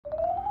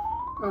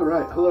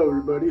Alright, hello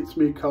everybody, it's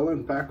me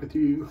Cullen, back with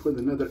you with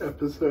another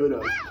episode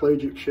of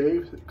Pelagic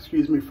Shave.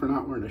 Excuse me for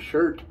not wearing a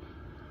shirt,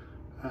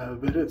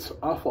 but it's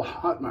awful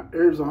hot. My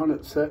air's on,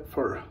 it's set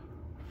for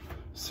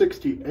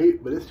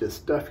 68, but it's just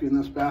stuffy in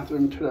this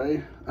bathroom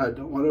today. I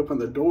don't want to open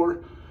the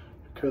door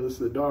because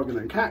the dog and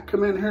the cat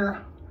come in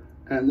here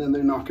and then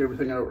they knock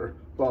everything over.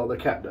 Well, the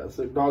cat does.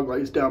 The dog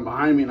lays down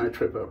behind me and I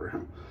trip over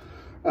him.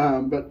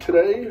 But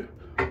today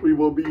we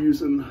will be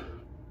using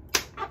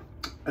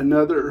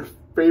another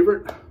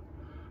favorite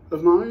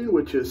of mine,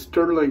 which is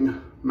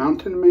Stirling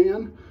Mountain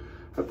Man.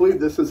 I believe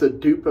this is a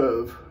dupe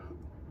of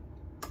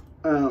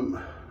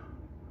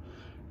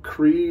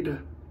Creed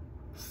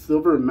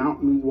Silver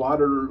Mountain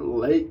Water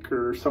Lake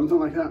or something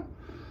like that.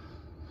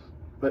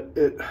 But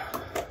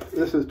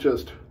this is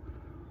just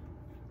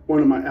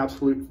one of my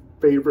absolute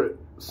favorite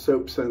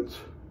soap scents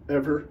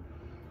ever.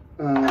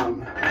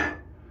 And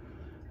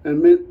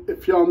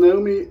if y'all know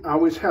me, I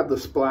always have the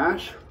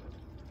splash.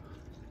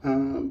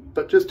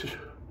 But just to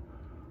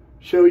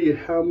show you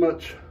how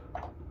much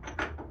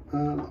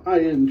I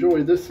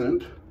enjoy this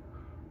scent,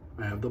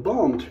 I have the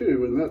balm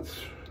too, and that's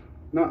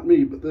not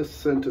me, but this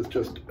scent is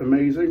just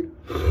amazing.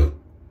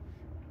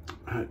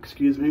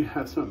 Excuse me,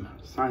 have some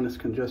sinus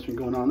congestion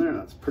going on there.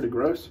 That's pretty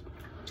gross.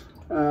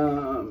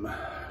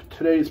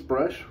 Today's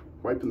brush,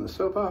 wiping the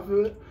soap off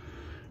of it,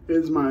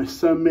 is my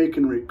Sun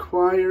Making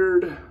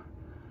Required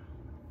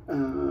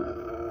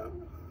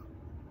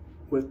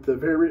with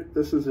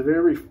this is the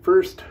very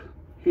first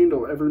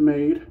handle ever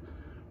made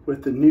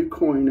with the new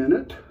coin in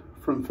it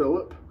from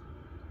Philip.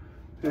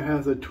 It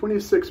has a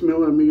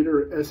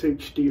 26mm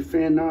SHD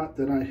fan knot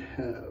that I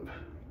have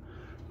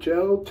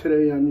gelled.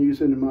 Today I'm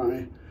using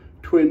my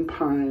Twin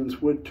Pines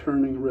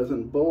Woodturning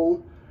resin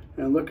bowl,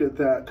 and look at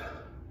that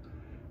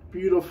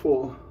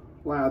beautiful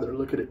lather.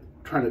 Look at it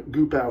trying to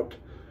goop out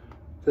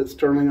that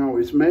Stirling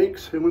always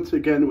makes. And once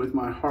again, with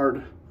my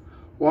hard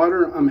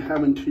water, I'm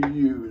having to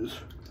use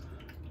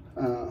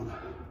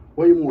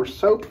way more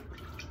soap.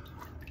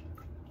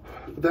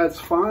 That's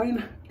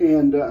fine.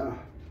 And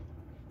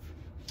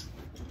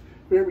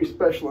very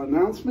special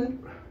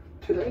announcement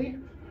today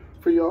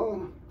for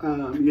y'all.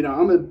 You know,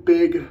 I'm a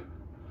big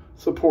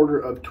supporter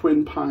of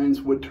Twin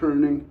Pines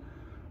Woodturning.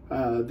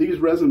 These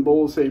resin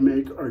bowls they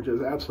make are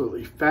just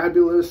absolutely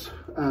fabulous.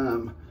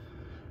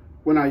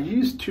 When I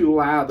used to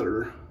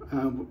lather,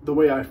 the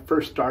way I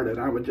first started,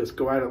 I would just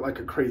go at it like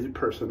a crazy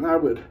person.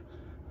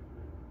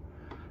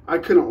 I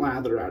couldn't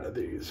lather out of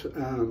these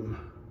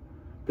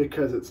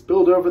because it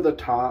spilled over the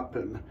top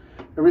and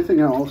everything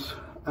else.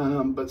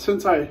 But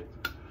since I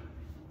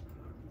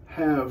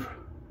have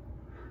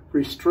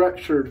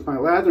restructured my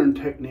lathering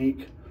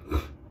technique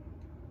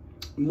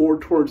more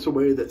towards the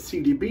way that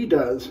CDB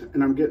does,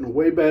 and I'm getting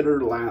way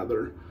better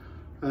lather,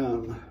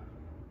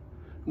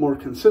 more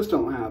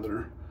consistent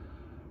lather,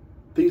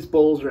 these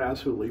bowls are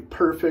absolutely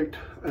perfect.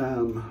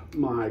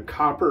 My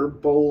copper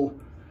bowl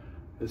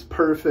is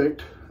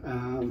perfect.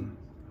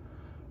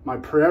 My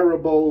Pereira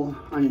bowl,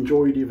 I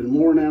enjoy it even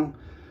more now.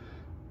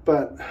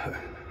 But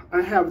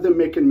I have them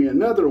making me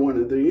another one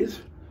of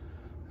these.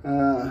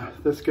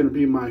 That's going to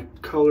be my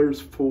colors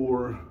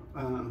for,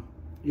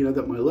 you know,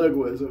 that my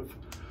logo is of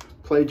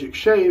Pelagic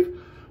Shave.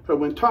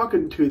 But when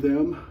talking to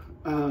them,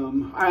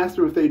 I asked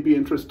them if they'd be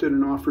interested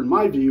in offering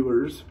my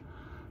viewers,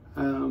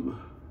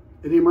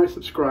 any of my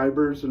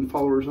subscribers and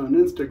followers on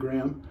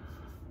Instagram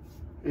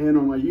and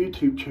on my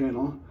YouTube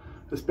channel,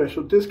 a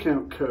special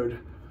discount code.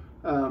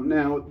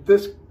 Now,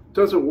 this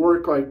doesn't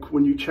work like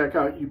when you check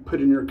out, you put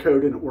in your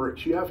code and it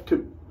works. You have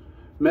to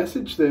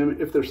message them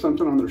if there's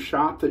something on their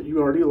shop that you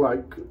already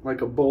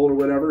like a bowl or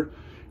whatever.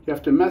 You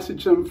have to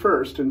message them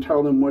first and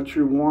tell them what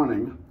you're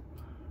wanting.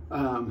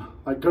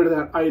 Like go to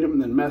that item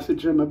and then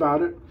message them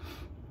about it.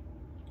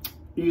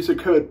 Use the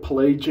code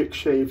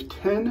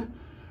PelagicShave10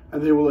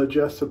 and they will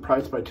adjust the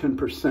price by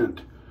 10%.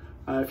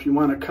 If you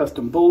want a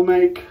custom bowl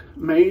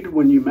made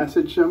when you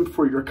message them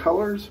for your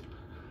colors,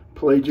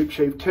 Pelagic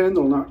Shave 10,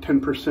 they'll knock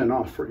 10%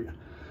 off for you.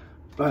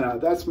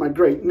 But that's my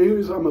great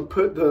news. I'm gonna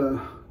put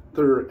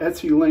their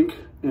Etsy link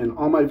in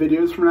all my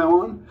videos from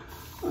now on.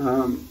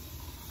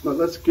 But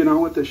let's get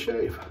on with the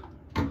shave.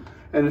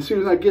 And as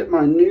soon as I get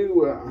my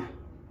new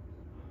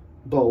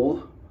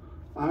bowl,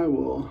 I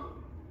will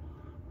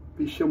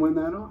be showing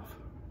that off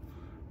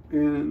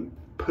and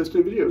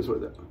posting videos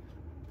with it.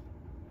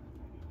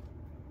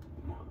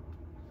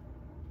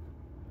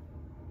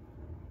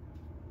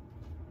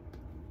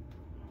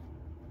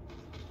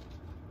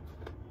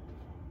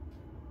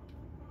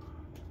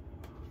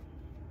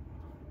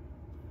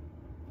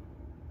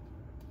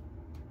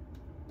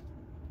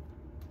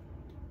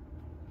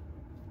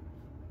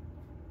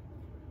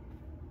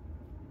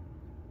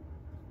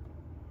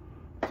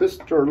 This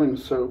Stirling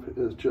soap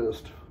is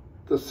just,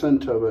 the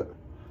scent of it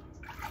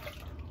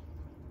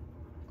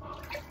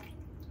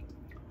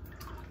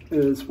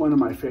is one of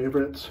my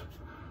favorites.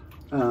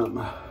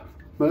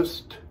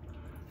 Most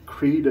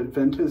Creed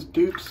Adventus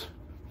dupes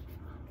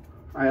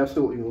I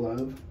absolutely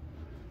love.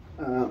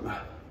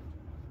 But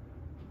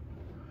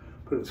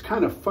it's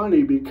kind of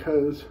funny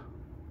because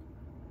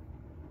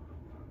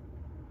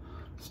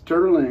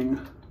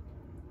Stirling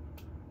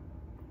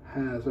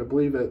has, I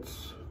believe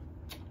it's,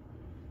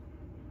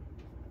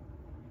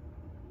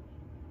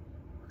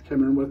 I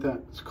can't remember what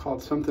that's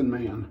called, something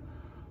man.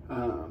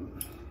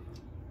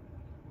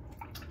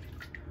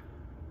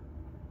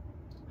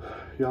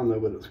 Y'all know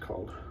what it's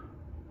called.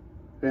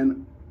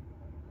 And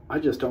I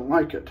just don't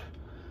like it.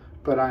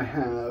 But I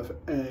have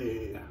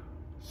a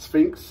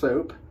Sphinx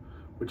soap,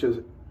 which is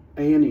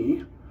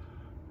A&E.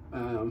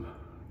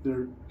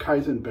 Their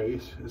Kaizen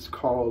base is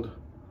called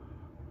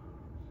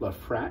La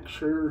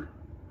Fracture,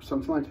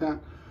 something like that.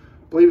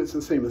 I believe it's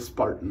the same as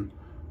Spartan,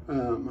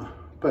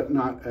 but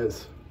not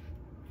as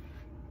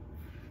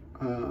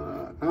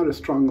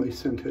strongly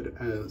scented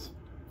as.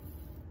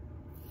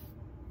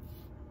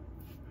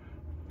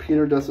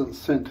 Peter doesn't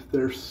scent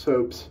their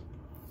soaps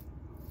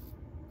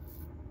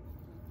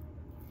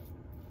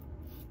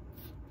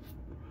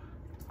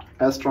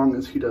as strong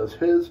as he does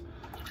his.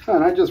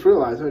 And I just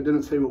realized I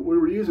didn't say what we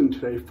were using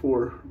today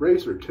for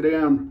razor. Today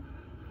I'm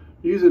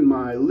using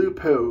my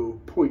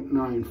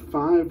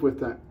Lupo.95 with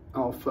that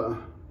Alpha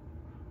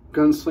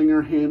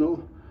gunslinger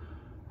handle.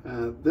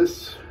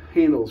 This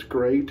handle's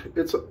great.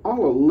 It's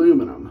all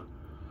aluminum,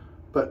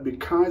 but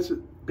because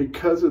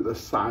of the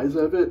size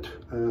of it,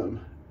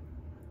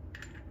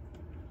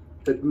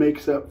 it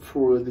makes up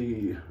for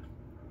the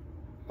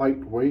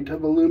light weight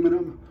of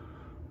aluminum.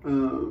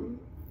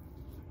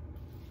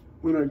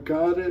 When I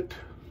got it,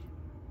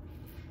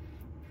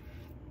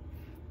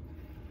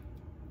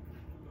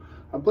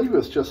 I believe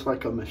it's just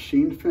like a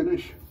machine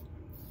finish.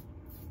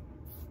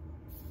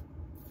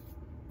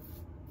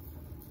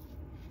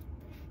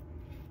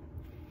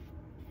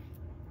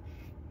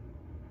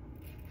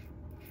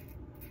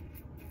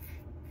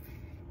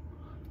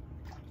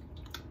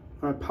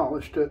 I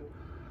polished it.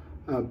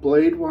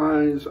 Blade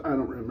wise, I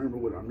don't remember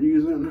what I'm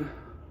using.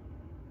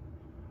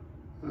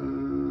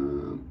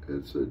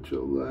 It's a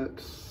Gillette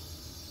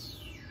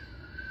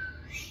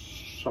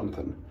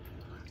something.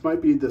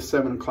 Might be the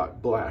 7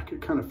 o'clock black.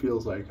 It kind of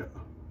feels like it.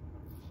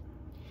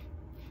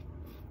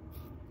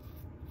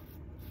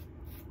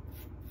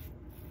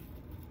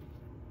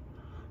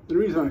 The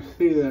reason I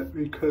say that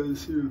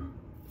because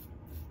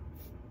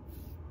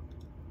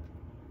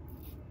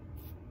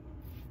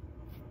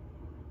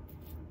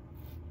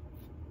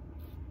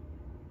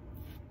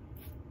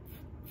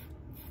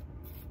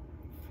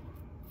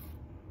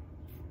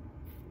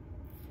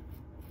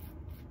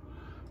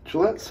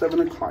Gillette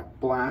 7 o'clock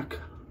black.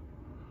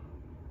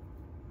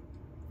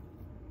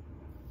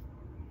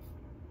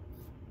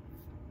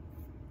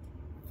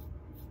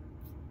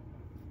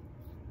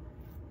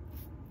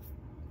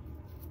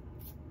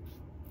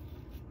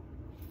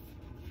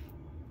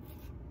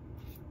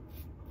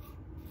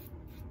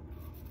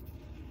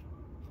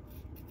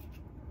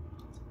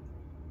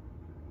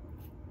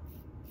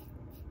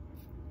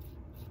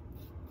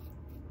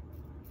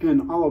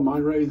 And all of my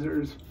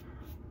razors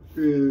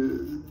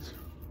is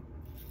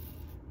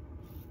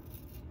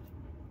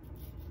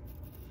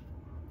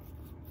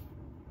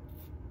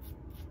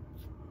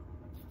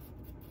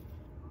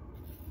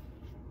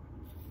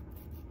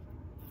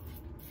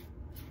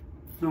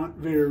not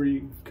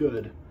very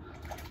good.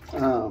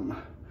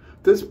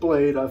 This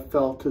blade I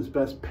felt is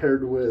best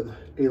paired with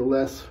a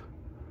less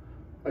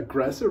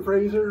aggressive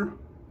razor.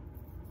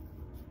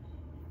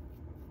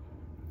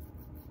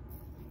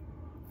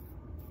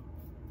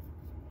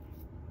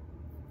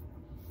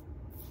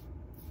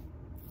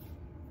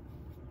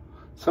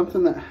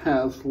 Something that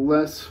has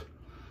less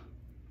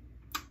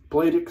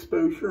blade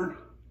exposure.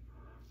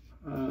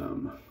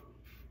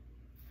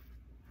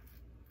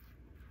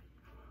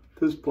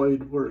 This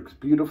blade works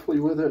beautifully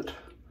with it.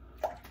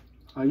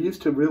 I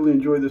used to really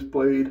enjoy this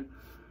blade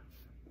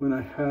when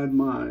I had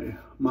my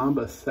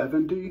Mamba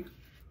 70. It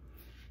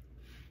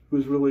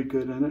was really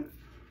good in it.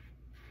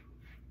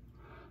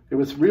 It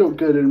was real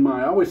good in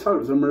my, I always thought it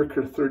was a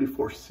Mercury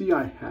 34C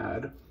I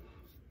had.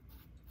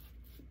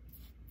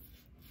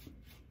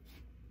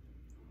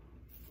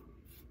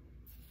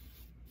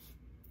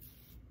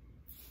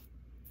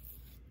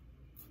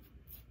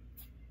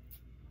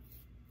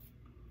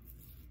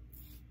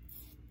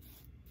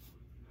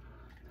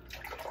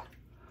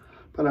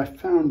 But I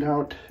found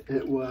out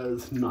it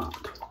was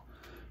not.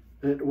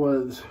 It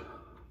was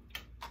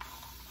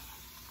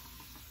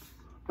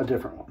a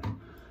different one.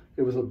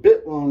 It was a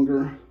bit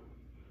longer,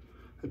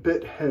 a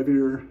bit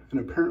heavier,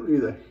 and apparently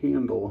the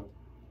handle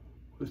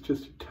was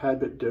just a tad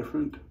bit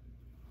different.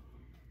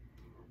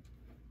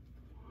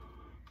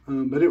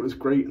 But it was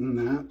great in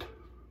that.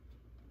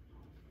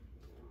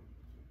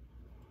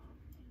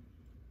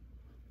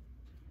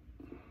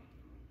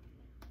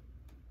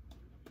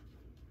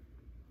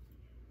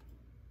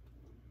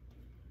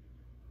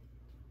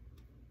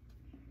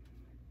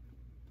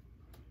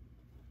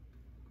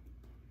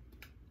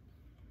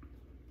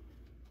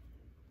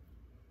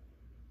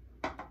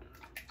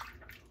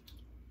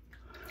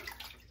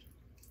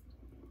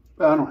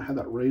 I don't have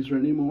that razor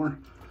anymore.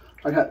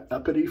 I had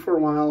uppity for a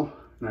while,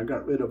 and I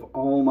got rid of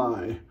all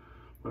my,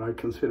 what I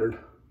considered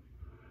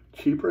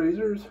cheap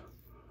razors.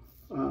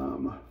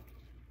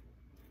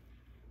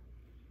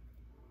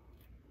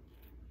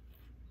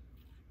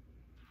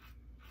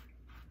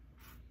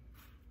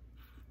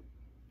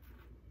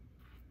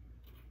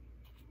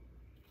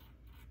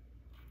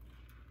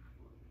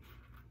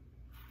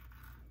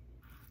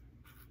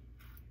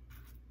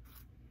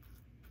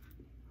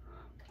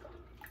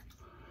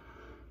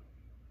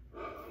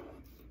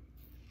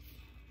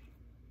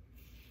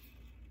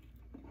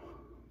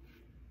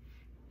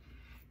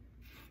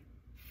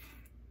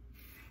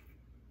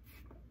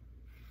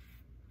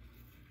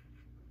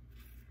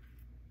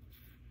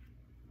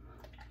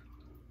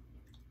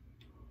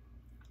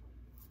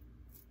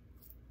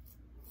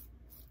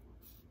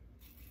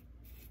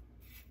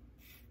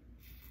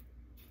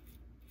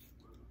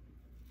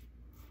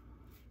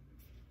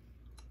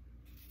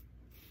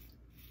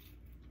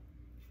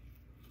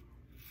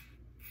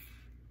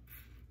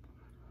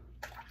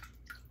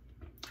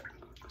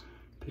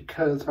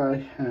 because I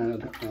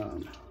had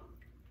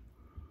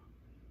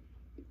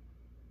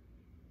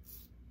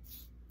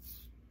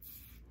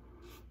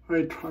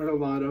I tried a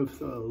lot of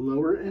the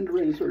lower end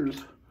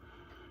razors,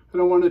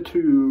 and I wanted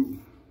to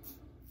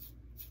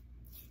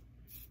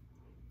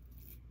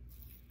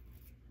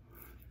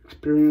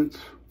experience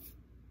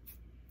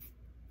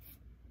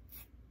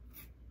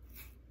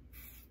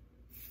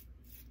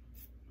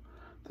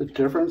the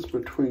difference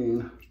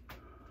between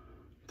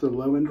the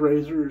low end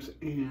razors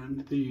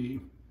and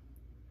the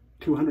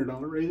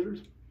 $200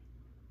 razors.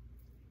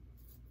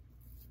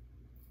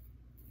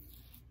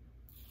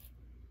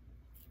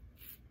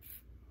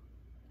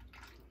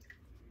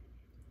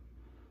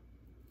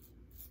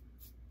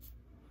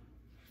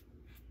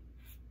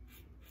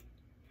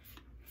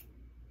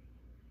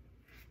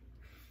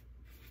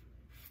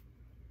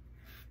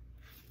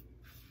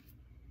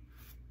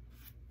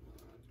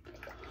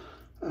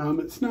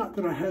 It's not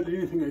that I had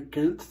anything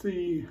against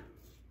the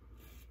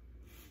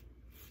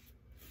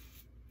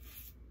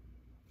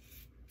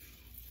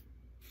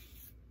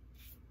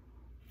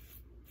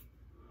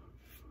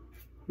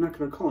I'm not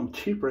going to call them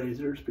cheap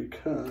razors,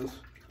 because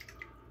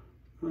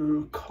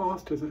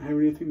cost doesn't have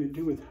anything to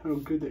do with how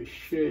good they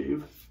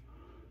shave.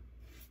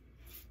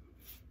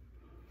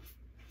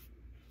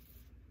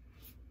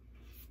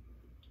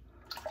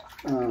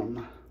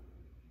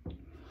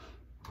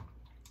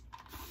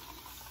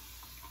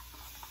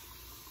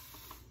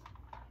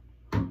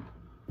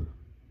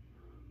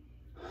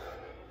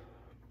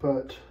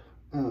 But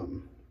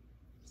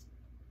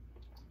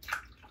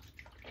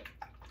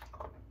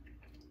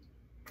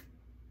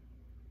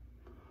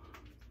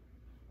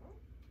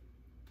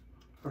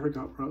I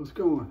forgot where I was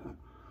going with that.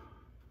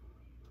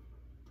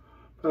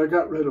 But I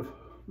got rid of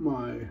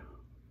my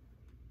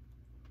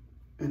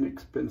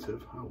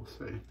inexpensive, I will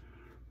say,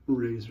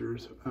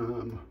 razors.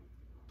 And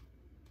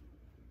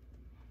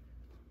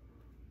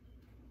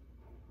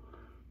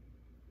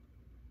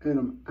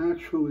I'm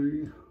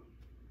actually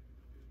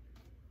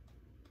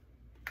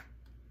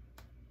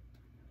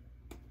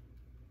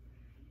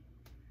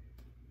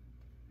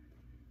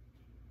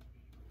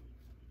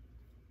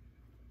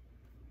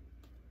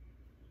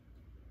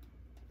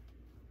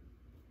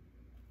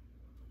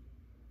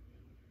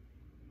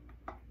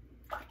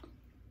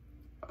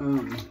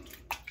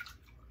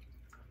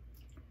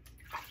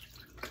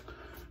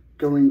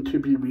going to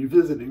be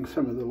revisiting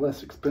some of the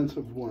less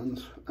expensive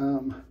ones,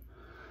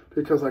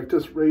 because like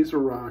this Razor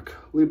Rock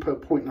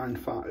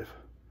Lupo.95,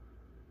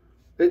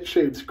 it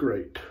shaves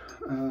great.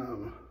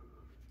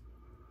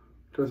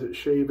 Does it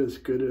shave as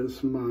good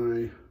as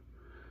my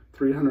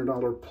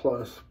 $300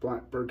 plus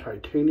Blackbird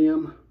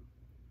Titanium?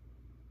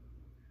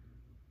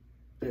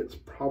 It's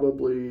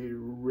probably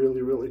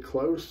really, really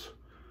close.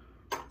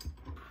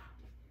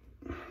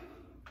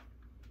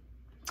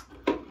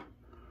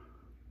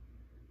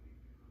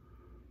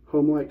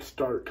 Homelike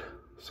Start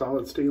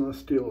solid stainless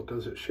steel,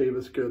 does it shave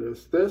as good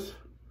as this?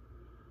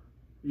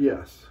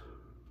 Yes.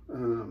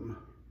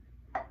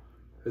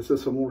 Is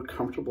this a more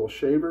comfortable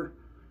shaver?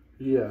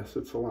 Yes,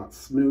 it's a lot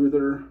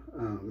smoother.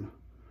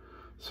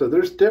 So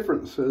there's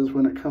differences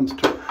when it comes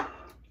to,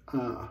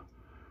 I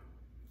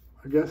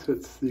guess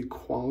it's the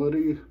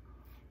quality.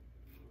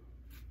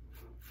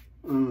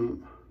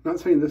 Not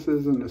saying this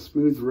isn't a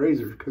smooth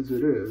razor, because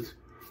it is.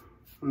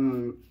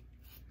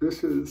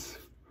 This is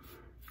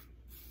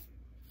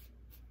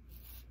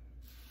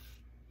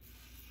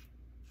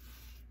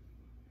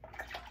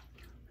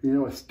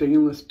a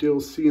stainless steel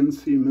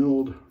CNC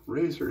milled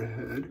razor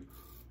head.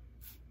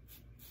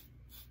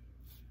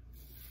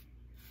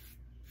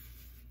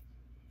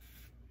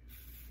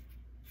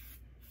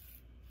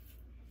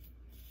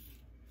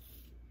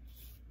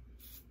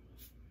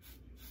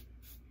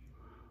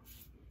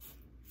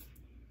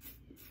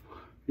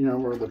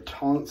 Where the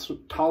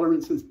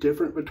tolerance is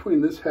different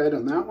between this head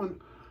and that one,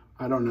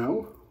 I don't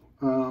know.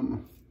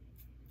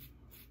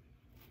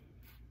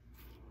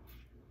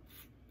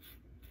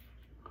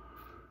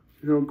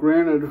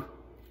 Granted,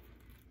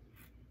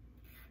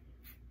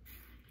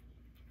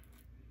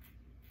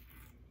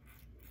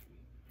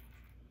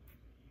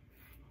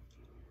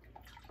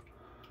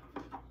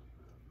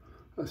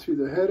 let's see,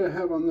 the head I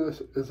have on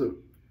this is a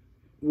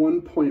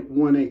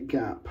 1.18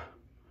 gap.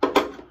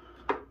 So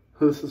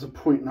this is a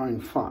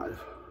 0.95.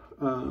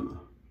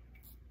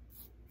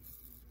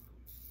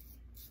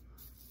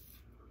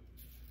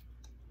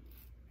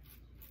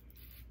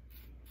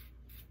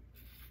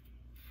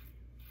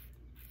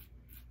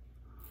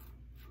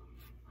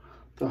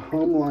 The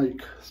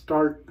Homelike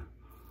Start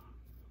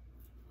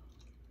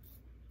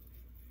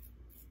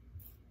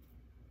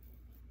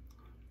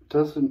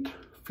doesn't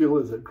feel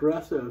as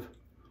aggressive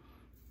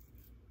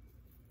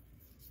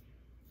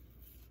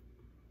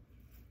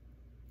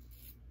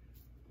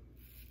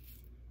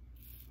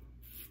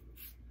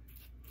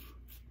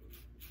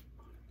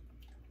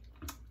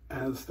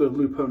as the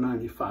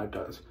Lupo.95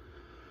 does.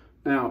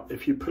 Now,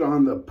 if you put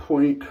on the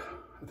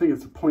I think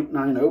it's a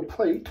 0.90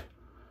 plate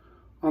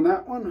on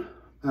that one,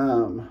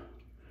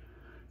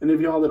 any of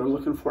y'all that are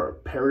looking for a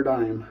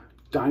Paradigm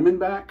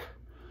Diamondback,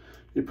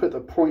 you put the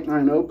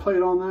 0.90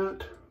 plate on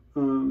that,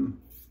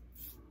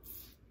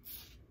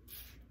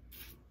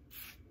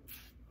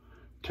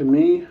 To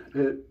me,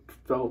 it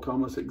felt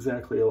almost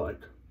exactly alike.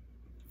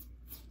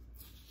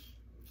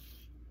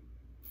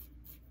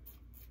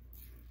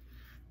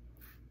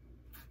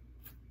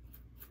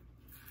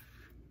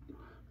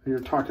 You're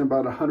talking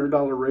about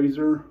 $100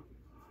 razor.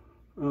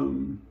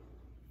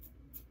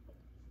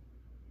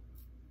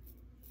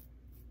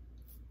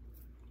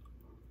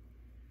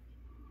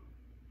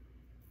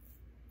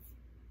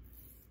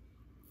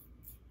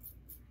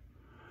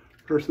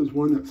 Versus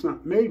one that's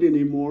not made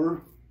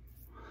anymore.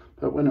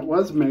 But when it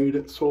was made,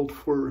 it sold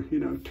for, you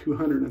know,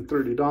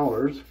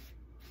 $230.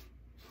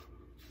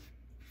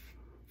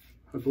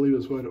 I believe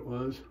is what it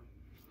was.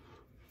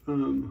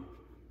 It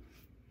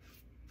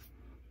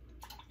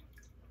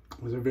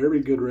was a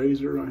very good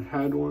razor. I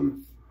had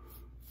one.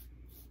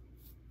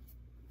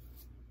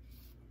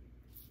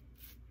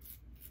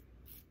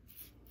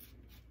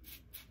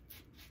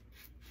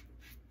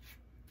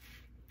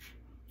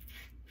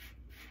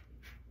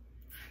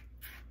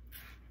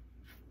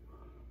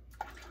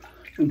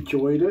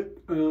 Enjoyed it.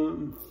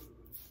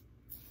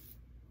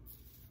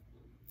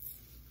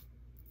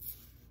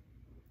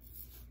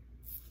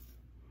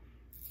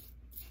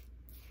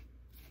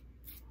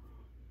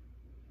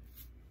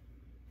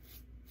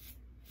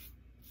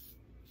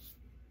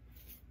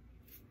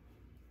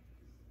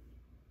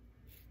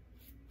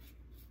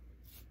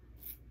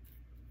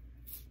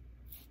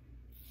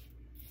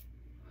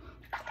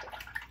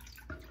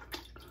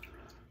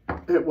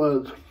 It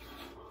was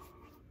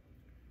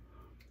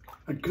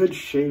a good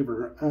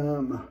shaver.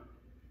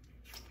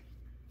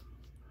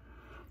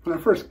 When I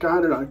first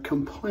got it, I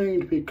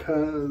complained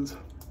because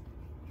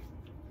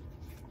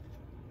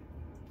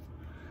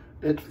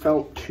it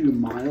felt too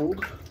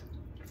mild.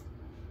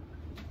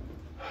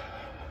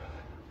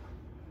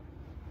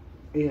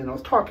 And I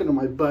was talking to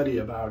my buddy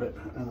about it.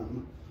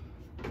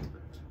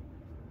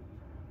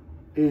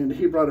 And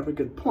he brought up a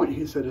good point.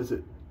 He said, is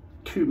it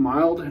too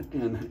mild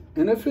and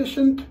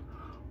inefficient?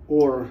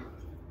 Or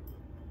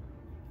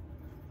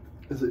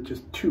is it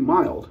just too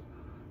mild?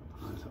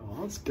 I said,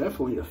 well, it's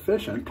definitely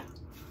efficient.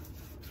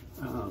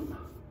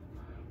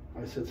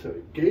 I said, so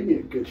it gave me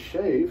a good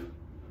shave.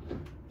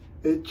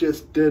 It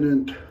just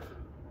didn't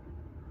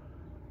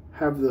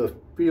have the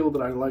feel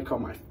that I like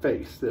on my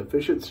face. The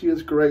efficiency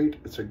is great.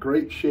 It's a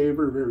great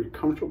shaver, very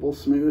comfortable,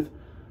 smooth.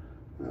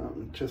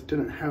 Just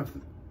didn't have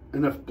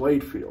enough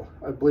blade feel.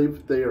 I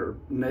believe they are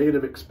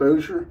negative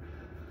exposure.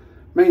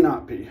 May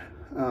not be.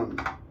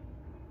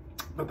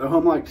 But the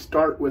Home Like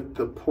Start with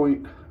the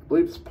I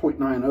believe it's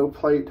 0.90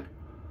 plate,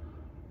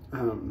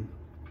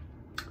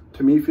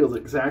 to me feels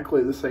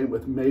exactly the same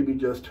with maybe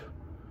just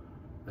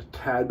a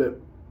tad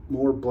bit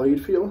more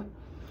blade feel.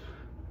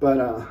 But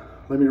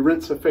let me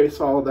rinse the face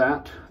all of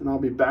that and I'll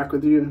be back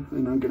with you,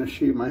 and I'm gonna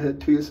shave my head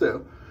too,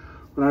 so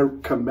when I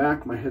come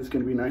back my head's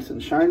gonna be nice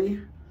and shiny.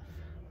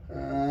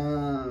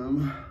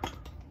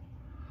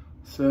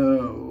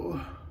 So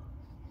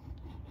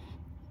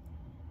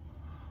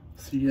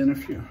see you in a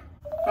few.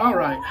 All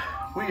right,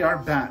 we are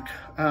back.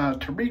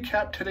 To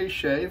recap today's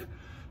shave,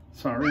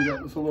 sorry,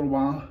 that was a little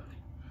while.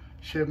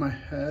 Shaved my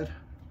head,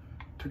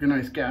 took a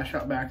nice gash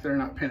out back there,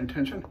 not paying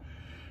attention.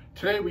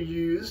 Today we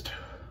used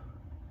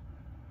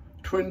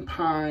Twin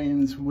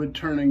Pines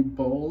Woodturning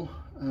bowl.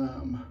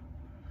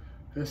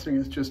 This thing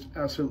is just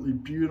absolutely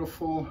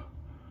beautiful.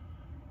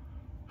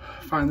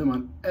 Find them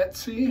on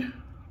Etsy.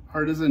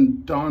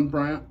 Artisan Don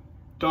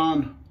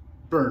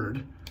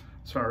Bird.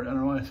 Sorry, I don't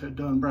know why I said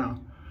Don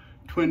Brown.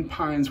 Twin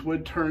Pines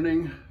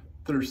Woodturning.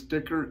 Their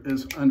sticker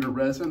is under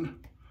resin,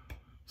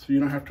 so you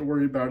don't have to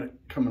worry about it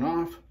coming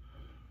off.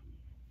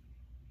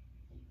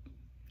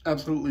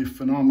 Absolutely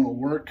phenomenal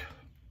work.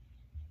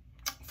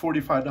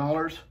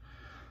 $45.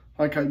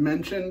 Like I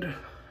mentioned,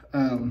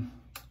 if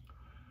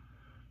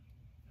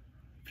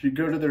you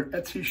go to their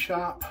Etsy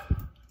shop,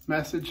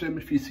 message them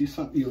if you see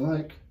something you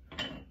like.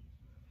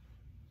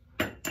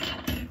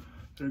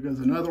 There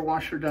goes another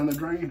washer down the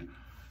drain.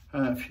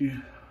 If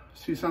you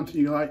see something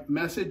you like,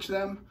 message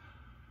them.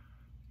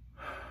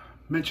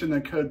 Mention the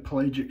code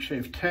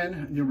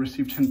PelagicsHave10 and you'll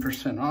receive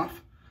 10%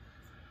 off.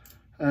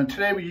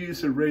 Today we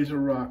use a Razor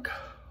Rock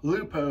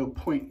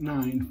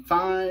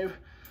Lupo.95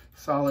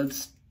 solid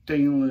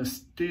stainless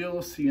steel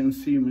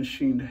CNC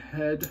machined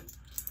head.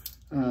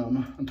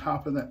 On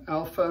top of the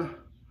Alpha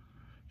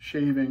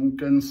shaving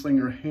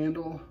gunslinger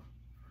handle,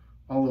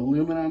 all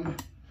aluminum.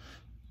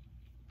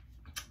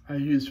 I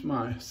used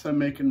my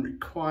Sunmaking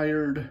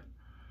required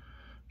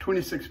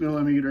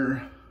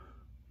 26mm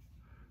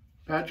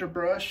badger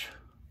brush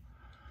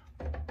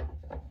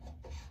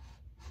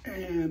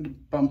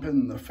and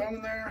bumping the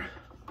foam there.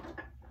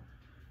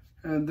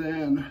 And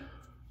then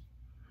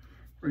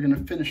we're gonna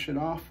finish it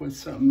off with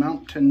some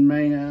Mountain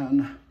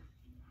Man.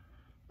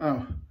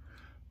 Oh,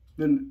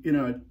 then, you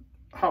know,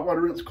 hot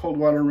water rinse, cold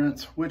water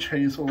rinse, witch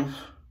hazels,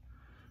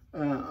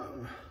 my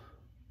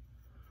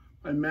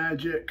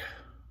Magic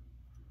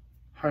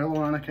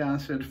hyaluronic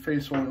acid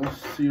face oil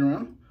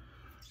serum.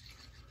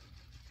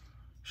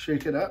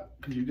 Shake it up,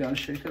 because you gotta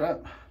shake it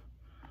up.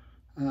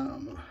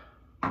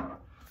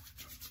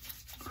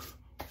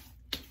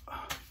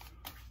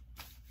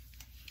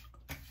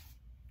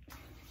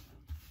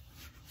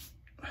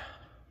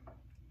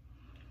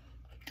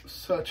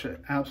 such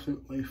an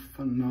absolutely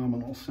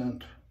phenomenal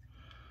scent.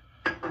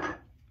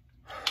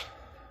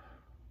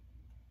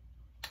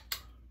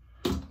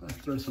 Let's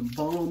throw some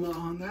balm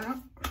on that.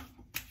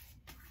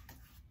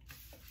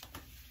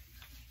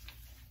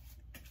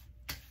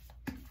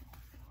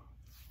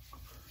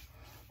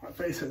 My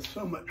face has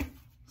so much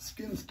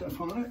skin stuff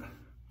on it.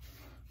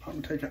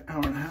 Probably take an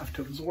hour and a half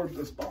to absorb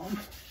this balm.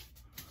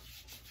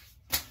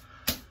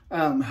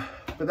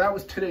 But that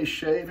was today's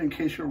shave. In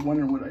case you're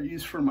wondering what I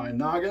use for my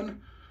noggin,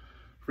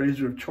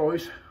 razor of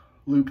choice,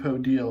 Lupo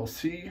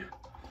DLC.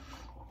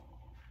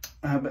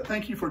 But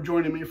thank you for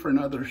joining me for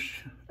another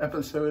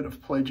episode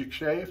of Pelagic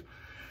Shave.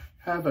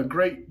 Have a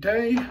great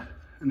day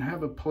and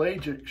have a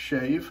pelagic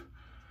shave.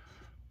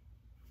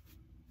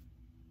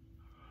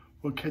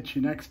 We'll catch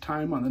you next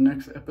time on the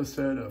next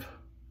episode of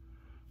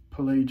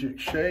Pelagic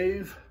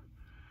Shave.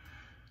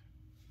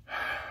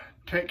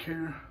 Take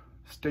care,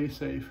 stay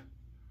safe.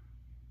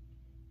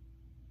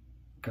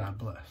 God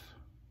bless.